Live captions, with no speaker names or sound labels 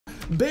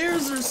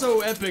Bears are so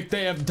epic,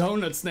 they have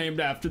donuts named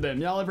after them.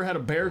 Y'all ever had a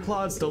bear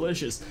claw? It's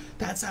delicious.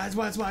 That's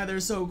why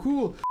they're so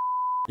cool.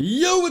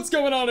 Yo, what's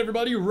going on,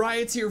 everybody?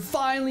 Riot's here,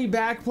 finally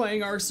back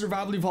playing Ark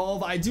Survival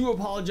Evolve. I do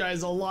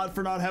apologize a lot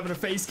for not having a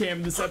face cam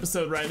in this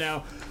episode right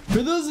now.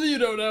 For those of you who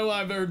don't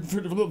know,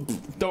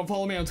 don't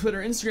follow me on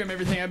Twitter, Instagram,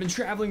 everything. I've been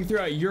traveling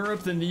throughout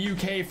Europe and the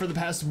UK for the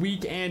past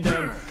week, and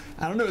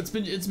I don't know, it's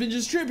been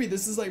just trippy.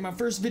 This is like my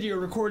first video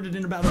recorded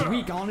in about a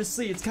week.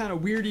 Honestly, it's kind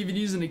of weird even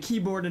using a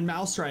keyboard and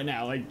mouse right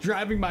now. Like,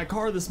 driving my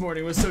car this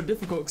morning was so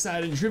difficult because I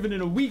hadn't driven in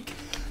a week.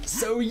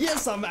 So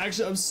yes,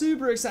 I'm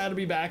super excited to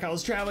be back. I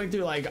was traveling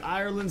through like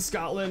Ireland,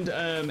 Scotland,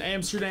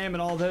 Amsterdam,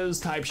 and all those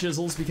type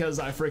shizzles because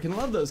I freaking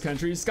love those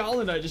countries.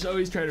 Scotland, I just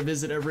always try to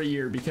visit every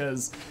year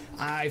because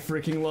I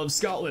freaking love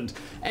Scotland.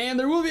 And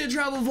there will be a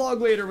travel vlog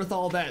later with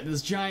all that.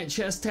 This giant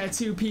chest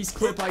tattoo piece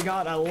clip I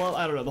got, I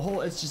don't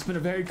know, it's just been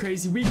a very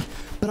crazy week,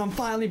 but I'm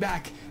finally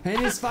back.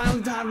 And it's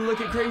finally time to look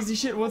at crazy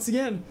shit once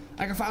again.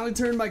 I can finally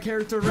turn my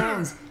character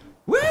around.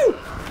 Woo!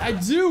 I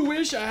do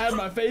wish I had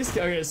my face.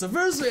 Okay, so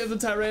first we have the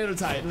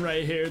Tyranotitan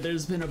right here.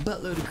 There's been a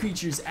buttload of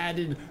creatures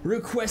added,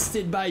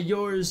 requested by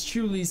yours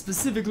truly,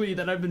 specifically,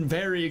 that I've been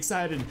very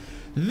excited.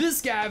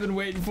 This guy I've been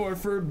waiting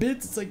for a bit.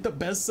 It's like the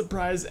best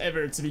surprise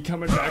ever to be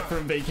coming back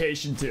from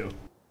vacation to.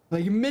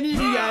 Like many of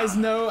you guys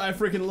know, I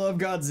freaking love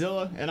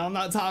Godzilla, and I'm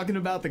not talking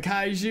about the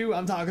kaiju,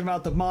 I'm talking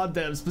about the mod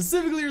dev,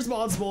 specifically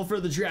responsible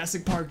for the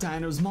Jurassic Park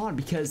Dinos mod,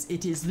 because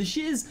it is the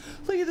shiz.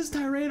 Look at this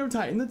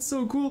Tyranotitan, that's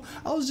so cool.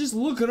 I was just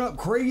looking up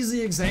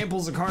crazy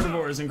examples of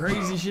carnivores and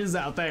crazy shiz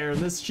out there, and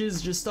this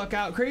shiz just stuck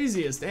out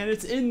craziest, and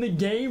it's in the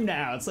game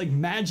now. It's like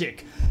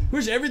magic.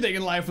 Wish everything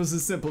in life was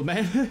this simple,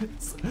 man.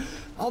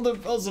 Also,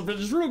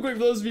 just real quick, for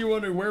those of you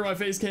wondering where my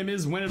face cam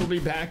is, when it'll be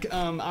back,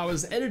 I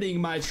was editing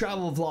my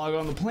travel vlog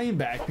on the plane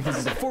back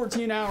because it's a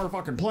 14-hour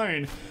fucking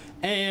plane,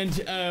 and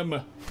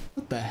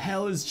what the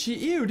hell is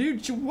Cheese? Ew,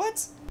 dude,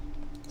 what?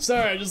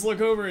 Sorry, I just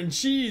look over and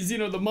Cheese, you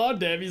know, the mod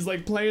dev, he's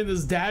like playing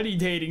this daddy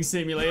dating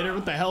simulator.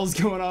 What the hell's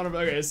going on?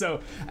 Okay,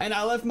 so, and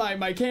I left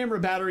my camera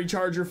battery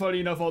charger,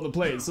 funny enough, on the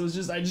plane, so it's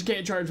just, I just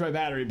can't charge my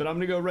battery, but I'm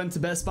gonna go run to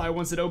Best Buy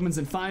once it opens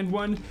and find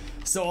one,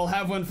 so I'll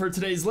have one for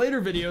today's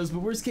later videos. But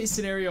worst case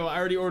scenario, I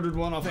already ordered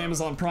one off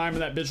Amazon Prime,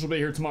 and that bitch will be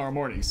here tomorrow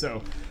morning,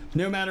 so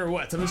no matter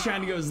what, I'm just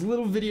trying to go as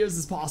little videos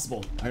as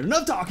possible. All right,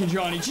 enough talking,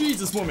 Johnny.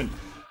 Jesus, woman.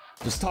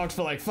 Just talked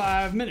for like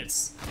 5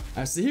 minutes.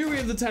 Alright, so here we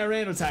have the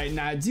Tyranotitan.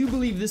 Now, I do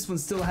believe this one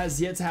still has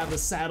yet to have a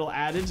saddle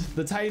added.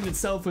 The Titan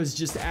itself was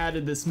just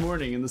added this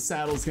morning, and the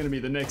saddle's gonna be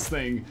the next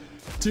thing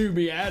to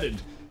be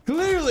added.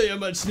 Clearly a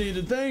much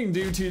needed thing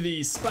due to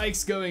the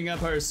spikes going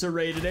up our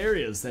serrated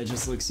areas. That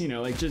just looks, you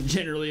know, like just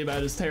generally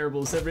about as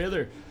terrible as every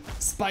other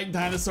spiked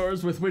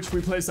dinosaurs with which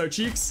we place our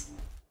cheeks.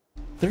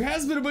 There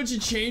has been a bunch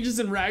of changes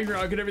in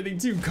Ragnarok and everything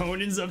too.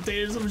 Conan's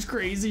updated, so much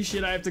crazy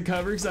shit I have to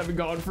cover because I've been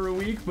gone for a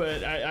week,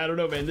 but I don't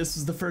know, man. This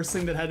was the first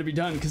thing that had to be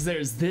done because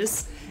there's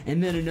this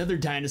and then another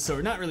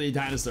dinosaur, not really a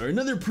dinosaur,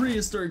 another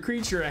prehistoric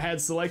creature I had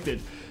selected.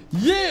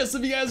 Yeah, so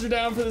if you guys are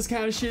down for this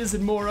kind of shiz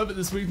and more of it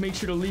this week, make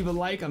sure to leave a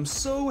like. I'm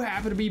so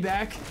happy to be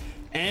back.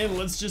 And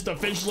let's just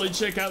officially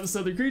check out this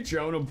other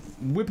creature. I want to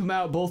whip them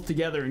out both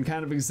together and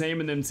kind of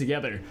examine them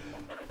together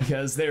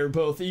because they're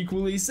both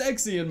equally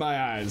sexy in my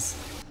eyes.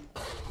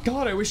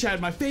 God, I wish I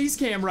had my face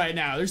cam right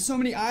now. There's so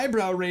many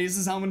eyebrow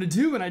raises I'm gonna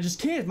do, and I just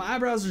can't. My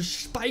eyebrows are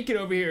spiking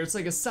over here. It's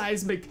like a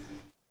seismic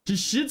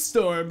just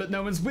shitstorm, but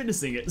no one's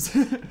witnessing it.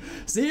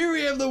 So here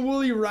we have the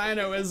woolly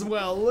rhino as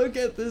well. Look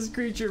at this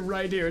creature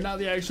right here. Not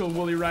the actual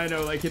woolly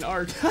rhino like in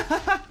Ark.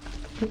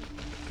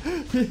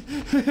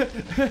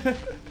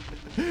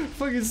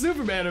 Fucking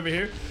Superman over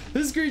here.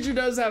 This creature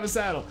does have a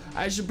saddle.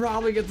 I should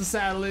probably get the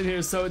saddle in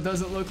here so it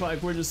doesn't look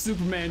like we're just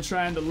Superman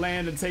trying to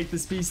land and take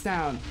this beast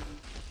down.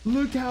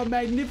 Look how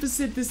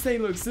magnificent this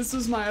thing looks. This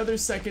was my other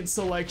second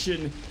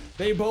selection.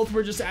 They both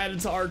were just added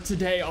to Ark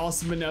today,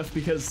 awesome enough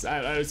because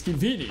I was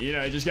convenient, you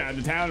know, I just got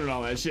into town and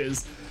all that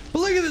shiz.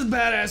 But look at this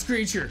badass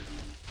creature.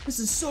 This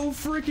is so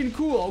freaking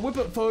cool. I'll whip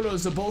up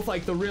photos of both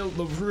like the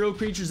real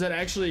creatures that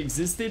actually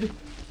existed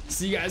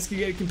so you guys can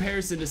get a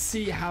comparison to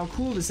see how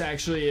cool this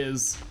actually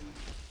is.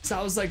 So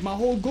I was like, my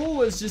whole goal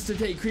was just to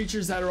take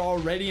creatures that are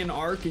already in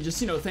Ark and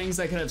just, you know, things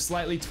that could have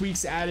slightly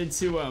tweaks added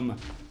to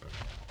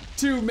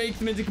make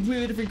them into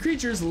completely different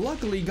creatures.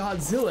 Luckily,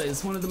 Godzilla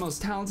is one of the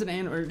most talented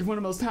one of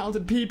the most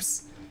talented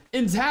peeps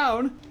in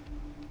town.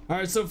 All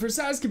right, so for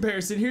size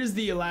comparison, here's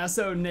the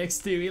Elasso next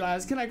to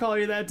Elas. Can I call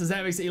you that? Does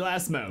that make sense?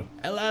 Elasmo.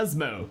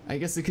 Elasmo. I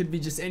guess it could be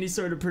just any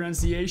sort of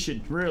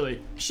pronunciation,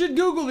 really. Should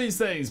Google these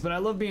things, but I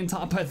love being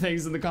taught by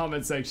things in the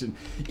comment section.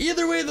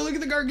 Either way, look at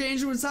the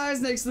gargantuan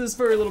size next to this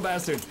furry little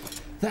bastard.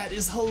 That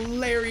is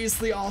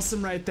hilariously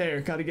awesome right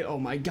there. Gotta get, oh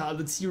my god,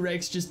 the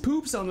T-Rex just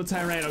poops on the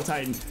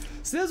Tyranotitan.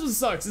 So that's what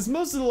sucks, is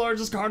most of the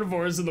largest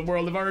carnivores in the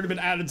world have already been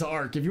added to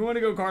Ark. If you want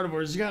to go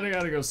carnivores, you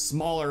gotta go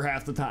smaller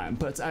half the time.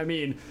 But I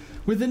mean,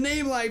 with a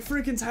name like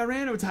freaking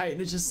Tyranotitan,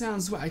 it just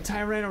sounds like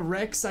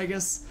Tyrannorex, I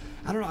guess.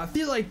 I don't know, I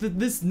feel like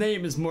this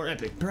name is more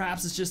epic.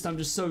 Perhaps it's just I'm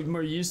just so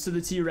more used to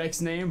the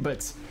T-Rex name,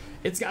 but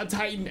it's got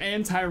Titan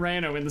and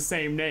Tyranno in the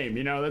same name,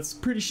 you know, that's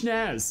pretty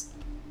schnaz.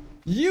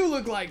 You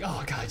look like,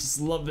 oh god, I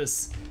just love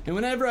this. And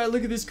whenever I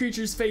look at this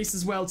creature's face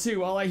as well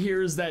too, all I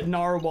hear is that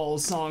Narwhal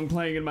song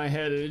playing in my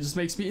head, and it just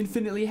makes me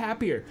infinitely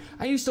happier.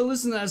 I used to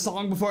listen to that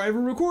song before ever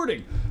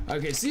recording.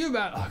 Okay, see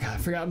about, oh god, I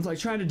forgot, I'm like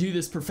trying to do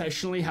this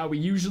professionally how we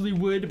usually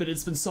would, but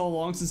it's been so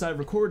long since I've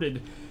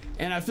recorded,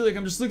 and I feel like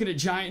I'm just looking at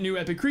giant new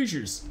epic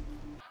creatures.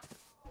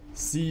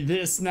 See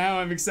this, now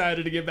I'm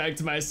excited to get back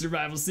to my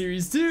survival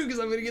series too, because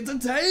I'm gonna get to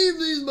tame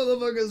these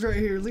motherfuckers right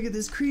here. Look at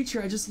this creature,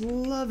 I just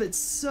love it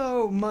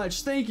so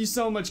much. Thank you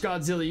so much,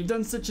 Godzilla, you've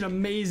done such an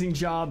amazing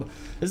job.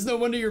 It's no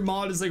wonder your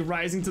mod is like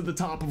rising to the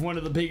top of one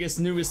of the biggest,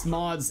 newest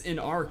mods in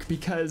Ark,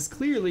 because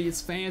clearly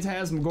it's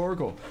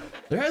phantasmagorical.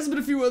 There has been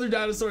a few other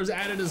dinosaurs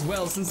added as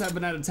well since I've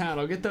been out of town.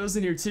 I'll get those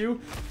in here too.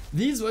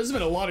 There's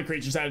been a lot of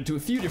creatures added to a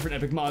few different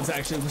epic mods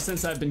actually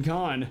since I've been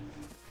gone.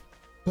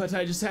 But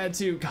I just had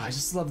to, God, I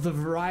just love the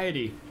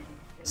variety.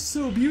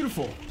 So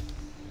beautiful.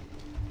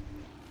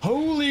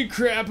 Holy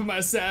crap, am I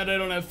sad I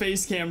don't have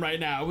face cam right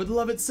now. I would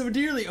love it so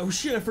dearly. Oh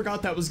shit, I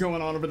forgot that was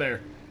going on over there.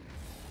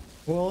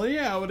 Well,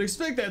 yeah, I would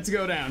expect that to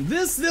go down.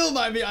 This still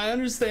might be, I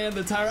understand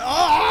the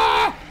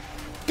Ah!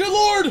 Good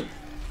lord!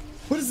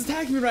 What is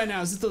attacking me right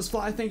now? Is it those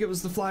I think it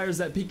was the flyers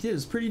that peeked in. It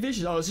was pretty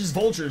vicious. Oh, it's just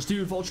vultures,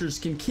 dude. Vultures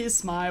can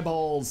kiss my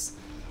balls.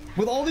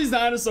 With all these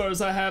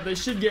dinosaurs I have, they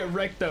should get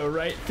wrecked though,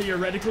 right?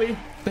 Theoretically.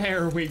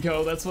 There we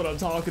go, that's what I'm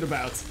talking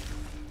about.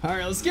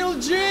 Alright, let's go.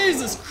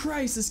 Jesus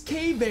Christ, this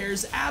cave bear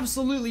is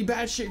absolutely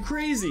batshit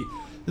crazy.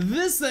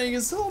 This thing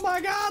is, oh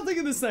my god, look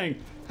at this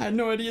thing. I had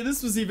no idea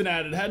this was even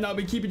added. Had not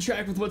been keeping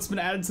track with what's been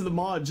added to the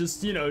mod.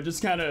 Just, you know,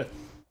 just kind of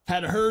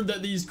had heard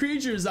that these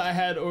creatures I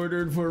had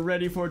ordered were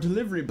ready for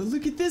delivery. But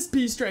look at this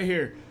beast right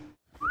here.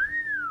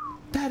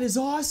 That is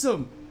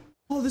awesome.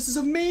 Oh, this is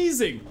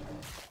amazing.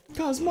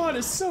 God's mod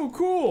is so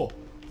cool.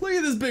 Look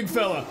at this big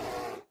fella.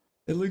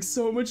 It looks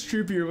so much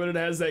trippier when it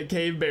has that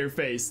cave bear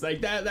face.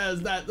 Like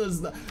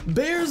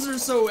bears are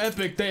so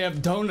epic they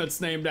have donuts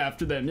named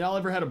after them. Y'all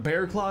ever had a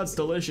bear claw? It's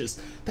delicious.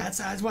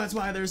 That's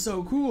why they're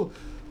so cool.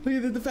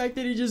 Look at the fact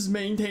that he just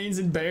maintains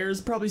in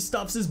bears, probably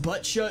stuffs his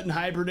butt shut and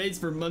hibernates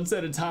for months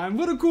at a time.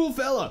 What a cool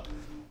fella.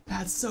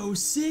 That's so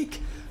sick.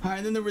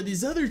 Alright, then there were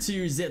these other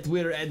two that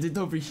were added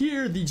over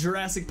here, the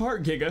Jurassic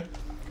Park Giga,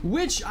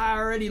 which I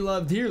already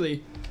love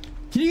dearly.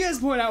 Can you guys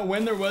point out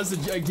when there was a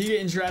Giga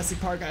in Jurassic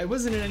Park? It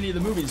wasn't in any of the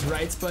movies,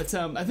 right? But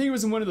I think it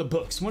was in one of the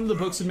books. One of the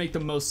books would make the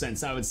most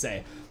sense, I would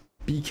say.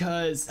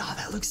 Because, oh,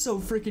 that looks so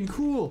freaking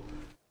cool.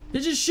 It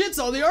just shits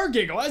all the art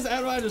Giga. Why is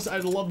that? I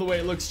love the way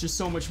it looks just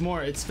so much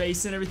more. Its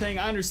face and everything.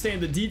 I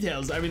understand the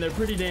details. I mean, they're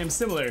pretty damn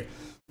similar.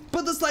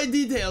 But the slight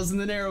details and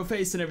the narrow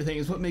face and everything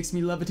is what makes me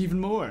love it even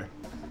more.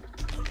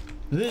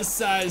 This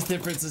size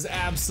difference is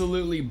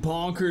absolutely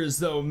bonkers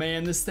though,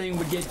 man. This thing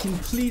would get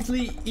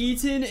completely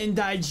eaten and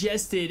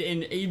digested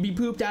and it'd be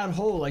pooped out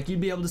whole. Like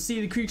you'd be able to see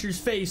the creature's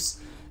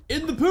face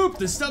in the poop.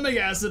 The stomach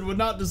acid would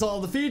not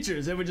dissolve the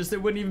features. It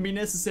wouldn't even be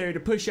necessary to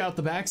push out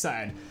the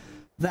backside.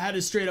 That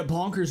is straight up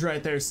bonkers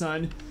right there,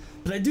 son.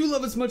 But I do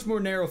love its much more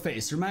narrow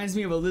face. Reminds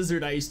me of a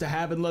lizard I used to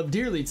have and love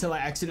dearly till I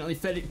accidentally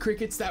fed it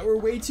crickets that were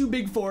way too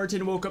big for it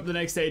and woke up the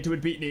next day to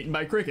it being eaten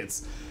by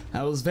crickets.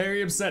 That was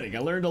very upsetting. I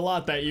learned a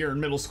lot that year in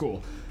middle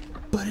school.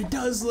 But it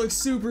does look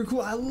super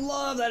cool. I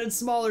love that it's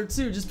smaller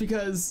too, just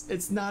because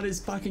it's not as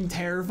fucking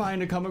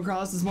terrifying to come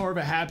across. It's more of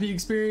a happy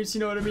experience,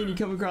 you know what I mean? You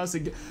come across a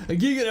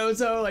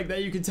Giganoto like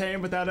that you can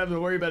tame without having to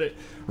worry about it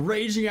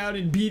raging out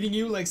and beating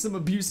you like some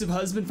abusive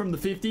husband from the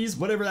 50s,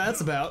 whatever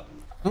that's about.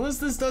 Unless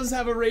this does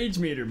have a rage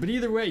meter, but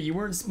either way, you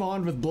weren't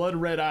spawned with blood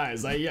red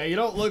eyes. You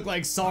don't look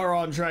like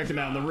Sauron tracking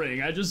down the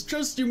ring. I just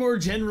trust you more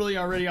generally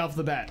already off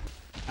the bat.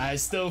 I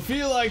still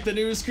feel like the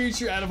newest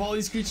creature out of all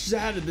these creatures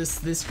added,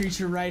 this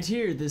creature right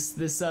here, this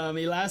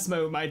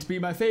Elasmo might be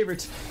my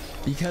favorite.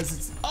 Because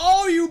it's,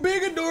 oh, you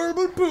big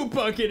adorable poop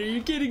bucket, are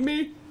you kidding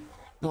me?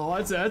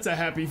 Oh, that's a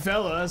happy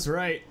fella, that's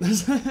right.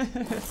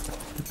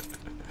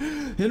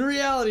 In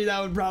reality,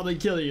 that would probably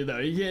kill you though.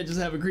 You can't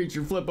just have a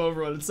creature flip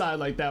over on its side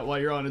like that while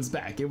you're on its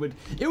back. It would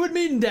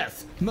mean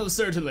death, most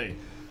certainly.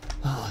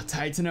 Oh,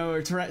 Titano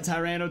or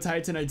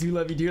Tyranotitan, I do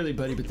love you dearly,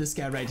 buddy, but this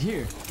guy right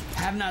here,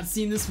 have not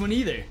seen this one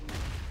either.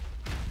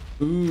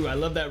 Ooh, I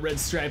love that red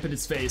stripe in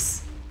its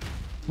face.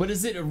 What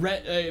is it?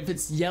 Red, if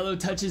it's yellow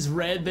touches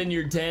red, then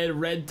you're dead.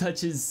 Red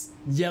touches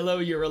yellow,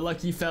 you're a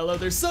lucky fellow.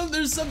 There's some,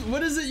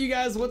 what is it, you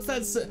guys? What's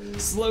that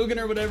slogan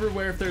or whatever,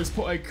 where if there's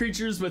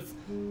creatures with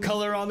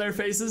color on their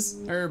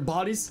faces or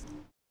bodies?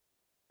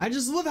 I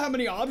just love how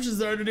many options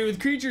there are to do with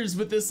creatures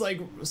with this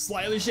like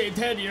slightly shaped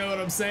head, you know what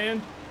I'm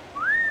saying?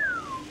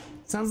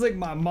 Sounds like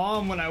my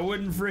mom when I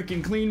wouldn't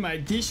freaking clean my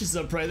dishes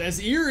up right. That's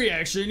eerie,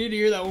 actually. I need to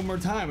hear that one more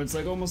time. It's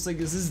like almost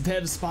like, is this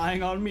Dev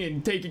spying on me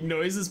and taking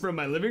noises from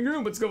my living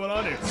room? What's going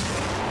on here?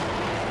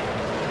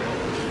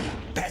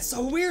 That's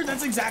so weird.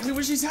 That's exactly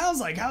what she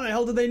sounds like. How the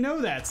hell did they know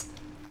that?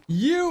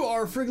 You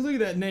are freaking, look at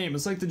that name.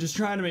 It's like they're just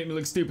trying to make me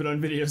look stupid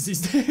on videos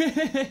these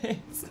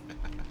days.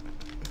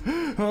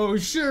 Oh,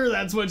 sure,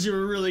 that's what you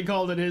were really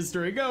called in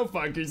history. Go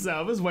fuck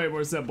yourself. It's way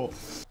more simple.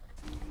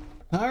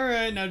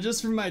 Alright, now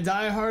just for my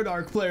die-hard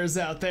Ark players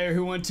out there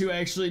who want to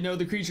actually know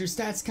the creature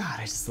stats, God,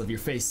 I just love your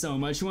face so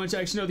much. You want to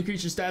actually know the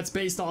creature stats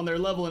based on their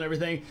level and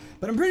everything,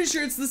 but I'm pretty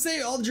sure it's the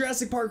same. All the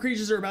Jurassic Park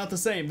creatures are about the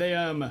same.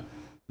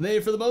 They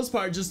for the most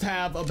part just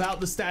have about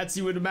the stats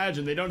you would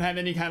imagine. They don't have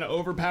any kind of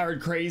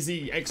overpowered,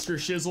 crazy, extra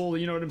shizzle,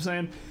 you know what I'm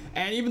saying?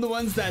 And even the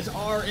ones that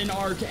are in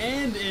Ark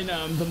and in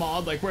the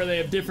mod, like where they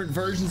have different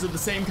versions of the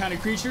same kind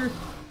of creature,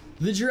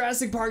 the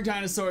Jurassic Park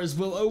dinosaurs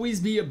will always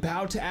be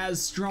about as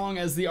strong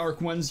as the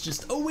Ark ones,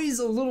 just always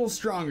a little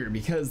stronger,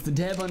 because the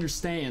dev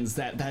understands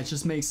that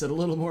just makes it a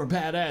little more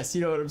badass,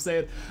 you know what I'm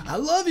saying? I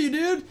love you,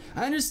 dude!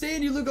 I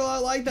understand you look a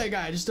lot like that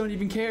guy, I just don't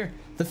even care.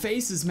 The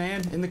faces,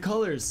 man, and the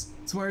colors,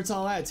 it's where it's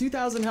all at.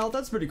 2,000 health,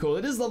 that's pretty cool.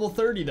 It is level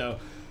 30 though,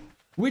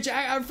 which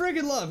I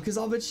freaking love, because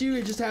I'll bet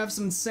you just have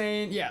some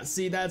insane, yeah,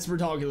 see, that's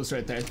ridiculous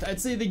right there. I'd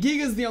say the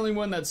Giga's the only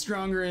one that's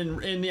stronger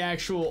in the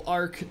actual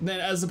Ark than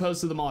as opposed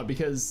to the mod,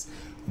 because,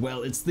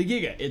 well, it's the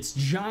Giga. It's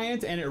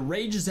giant and it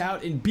rages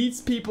out and beats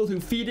people who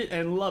feed it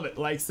and love it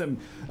like some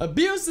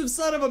abusive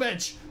son of a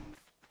bitch.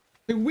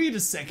 Hey, wait a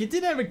second,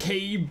 didn't I have a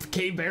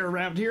cave bear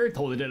around here? I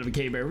totally did have a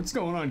cave bear. What's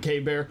going on,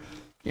 cave bear?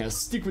 Yeah,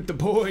 stick with the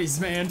boys,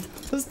 man.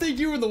 Let's take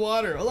you in the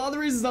water. A lot of the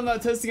reasons I'm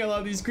not testing a lot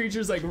of these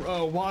creatures like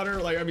water,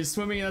 like I mean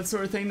swimming and that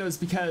sort of thing, though, is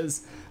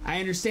because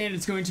I understand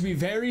it's going to be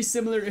very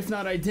similar, if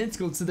not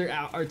identical, to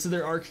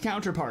their Ark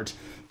counterpart.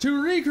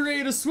 To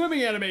recreate a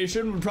swimming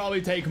animation would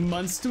probably take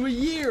months to a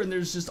year, and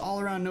there's just all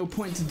around no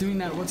point to doing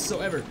that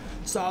whatsoever.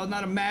 So I would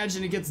not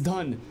imagine it gets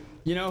done.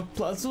 You know,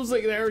 plus it was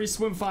like they already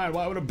swim fine.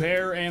 Why would a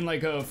bear and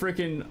like a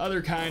freaking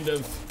other kind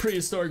of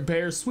prehistoric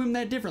bear swim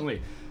that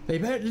differently? They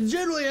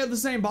generally have the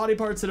same body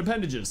parts and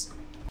appendages.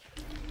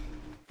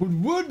 What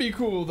would be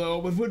cool though,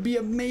 what would be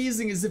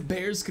amazing is if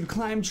bears could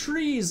climb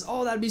trees.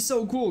 Oh, that'd be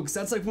so cool, because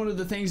that's like one of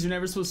the things you're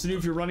never supposed to do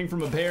if you're running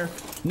from a bear.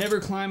 Never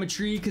climb a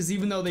tree, because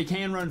even though they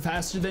can run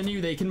faster than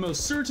you, they can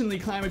most certainly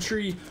climb a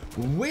tree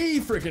way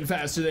freaking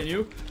faster than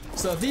you.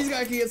 So if these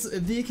guys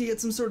could get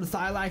some sort of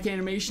thigh-like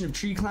animation of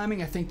tree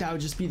climbing, I think that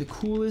would just be the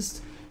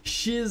coolest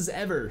shiz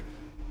ever.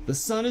 The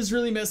sun is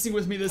really messing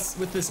with me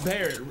with this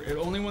bear. It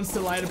only wants to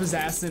light up his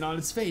ass in on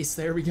its face.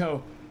 There we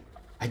go.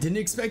 I didn't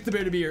expect the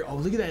bear to be here. Oh,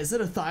 look at that. Is that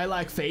a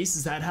thigh-like face?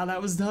 Is that how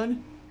that was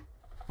done?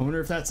 I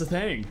wonder if that's a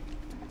thing.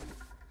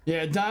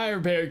 Yeah, a dire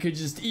bear could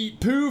just eat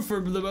poo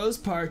for the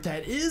most part.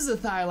 That is a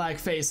thigh-like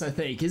face, I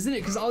think, isn't it?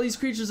 Because all these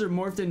creatures are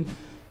morphed in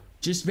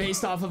just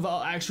based off of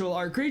actual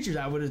Ark creatures.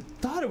 I would have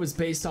thought it was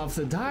based off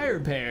the dire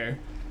bear.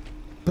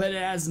 But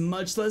it has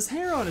much less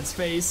hair on its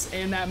face,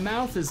 and that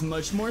mouth is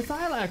much more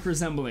thigh-like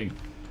resembling.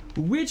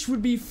 Which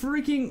would be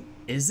freaking...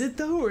 Is it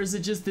though, or is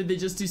it just, did they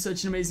just do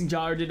such an amazing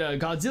job, or did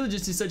Godzilla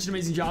just do such an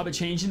amazing job at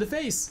changing the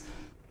face?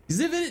 Because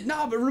if it,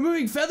 no, but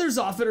removing feathers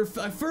off it or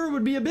fur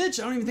would be a bitch.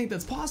 I don't even think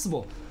that's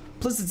possible.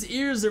 Plus its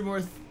ears are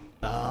more,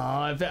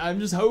 I'm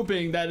just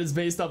hoping that is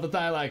based off the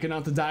thigh-like and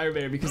not the dire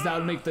bear, because that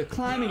would make the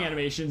climbing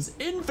animations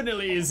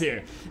infinitely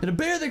easier. And a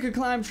bear that could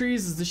climb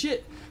trees is the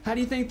shit. How do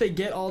you think they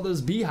get all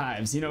those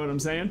beehives, you know what I'm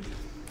saying?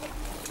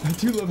 I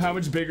do love how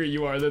much bigger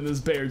you are than this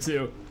bear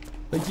too.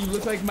 Like, you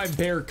look like my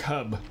bear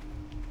cub.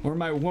 Or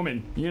my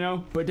woman, you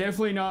know? But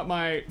definitely not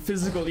my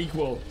physical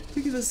equal.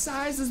 Look at the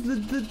sizes,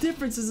 the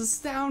difference is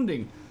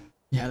astounding.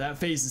 Yeah, that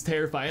face is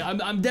terrifying.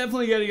 I'm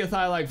definitely getting a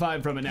thigh-like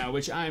vibe from it now,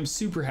 which I'm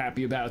super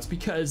happy about,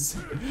 because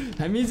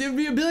that means it would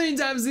be a billion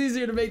times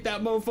easier to make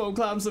that mofo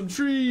climb some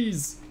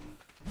trees.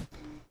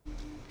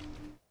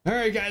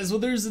 Alright guys, well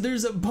there's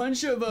a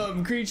bunch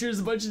of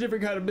creatures, a bunch of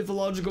different kind of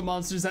mythological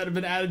monsters that have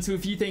been added to a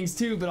few things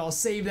too, but I'll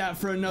save that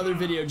for another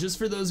video, just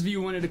for those of you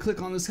who wanted to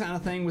click on this kind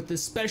of thing with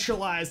this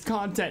specialized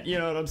content, you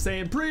know what I'm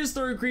saying?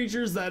 Prehistoric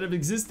creatures that have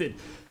existed.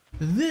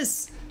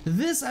 This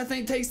I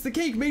think takes the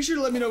cake. Make sure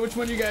to let me know which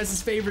one of you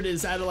guys' favorite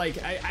is out of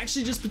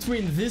actually just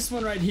between this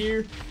one right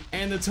here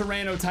and the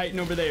Tyranotitan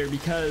over there,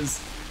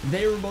 because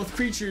they were both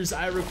creatures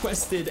I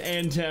requested,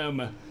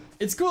 and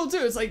it's cool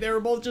too. It's like they were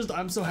both just,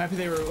 I'm so happy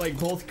they were like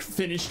both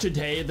finished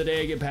today, the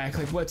day I get back.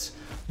 Like what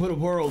a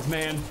world,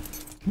 man.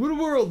 What a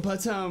world.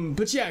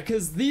 But yeah,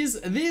 cause these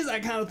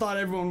I kind of thought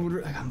everyone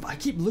would, I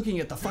keep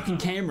looking at the fucking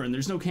camera and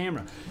there's no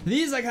camera.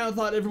 These I kind of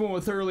thought everyone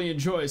would thoroughly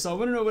enjoy. So I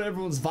want to know what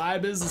everyone's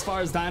vibe is as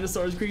far as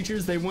dinosaurs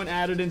creatures they want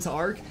added into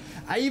Ark.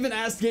 I even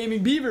asked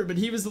Gaming Beaver, but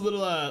he was a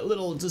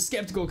little just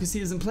skeptical because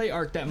he doesn't play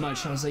Ark that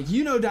much. I was like,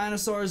 you know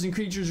dinosaurs and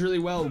creatures really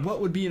well. What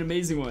would be an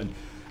amazing one?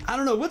 I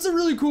don't know, what's a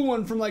really cool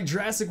one from like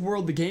Jurassic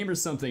World the game or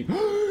something?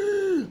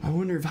 I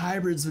wonder if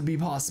hybrids would be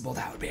possible.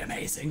 That would be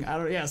amazing.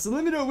 Yeah, so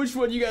let me know which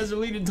one you guys are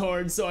leaning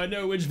towards so I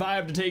know which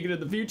vibe to take into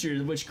the future,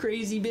 which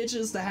crazy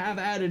bitches to have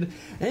added.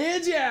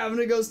 And yeah, I'm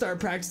gonna go start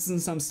practicing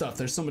some stuff.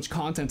 There's so much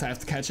content I have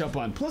to catch up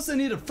on. Plus I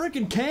need a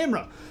freaking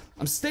camera.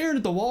 I'm staring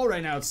at the wall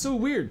right now, it's so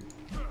weird.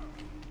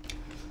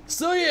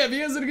 So yeah, if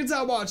you guys had a good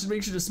time watching,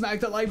 make sure to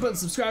smack that like button,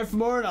 subscribe for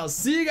more, and I'll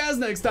see you guys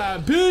next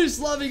time. Peace,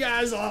 love you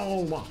guys.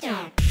 Oh.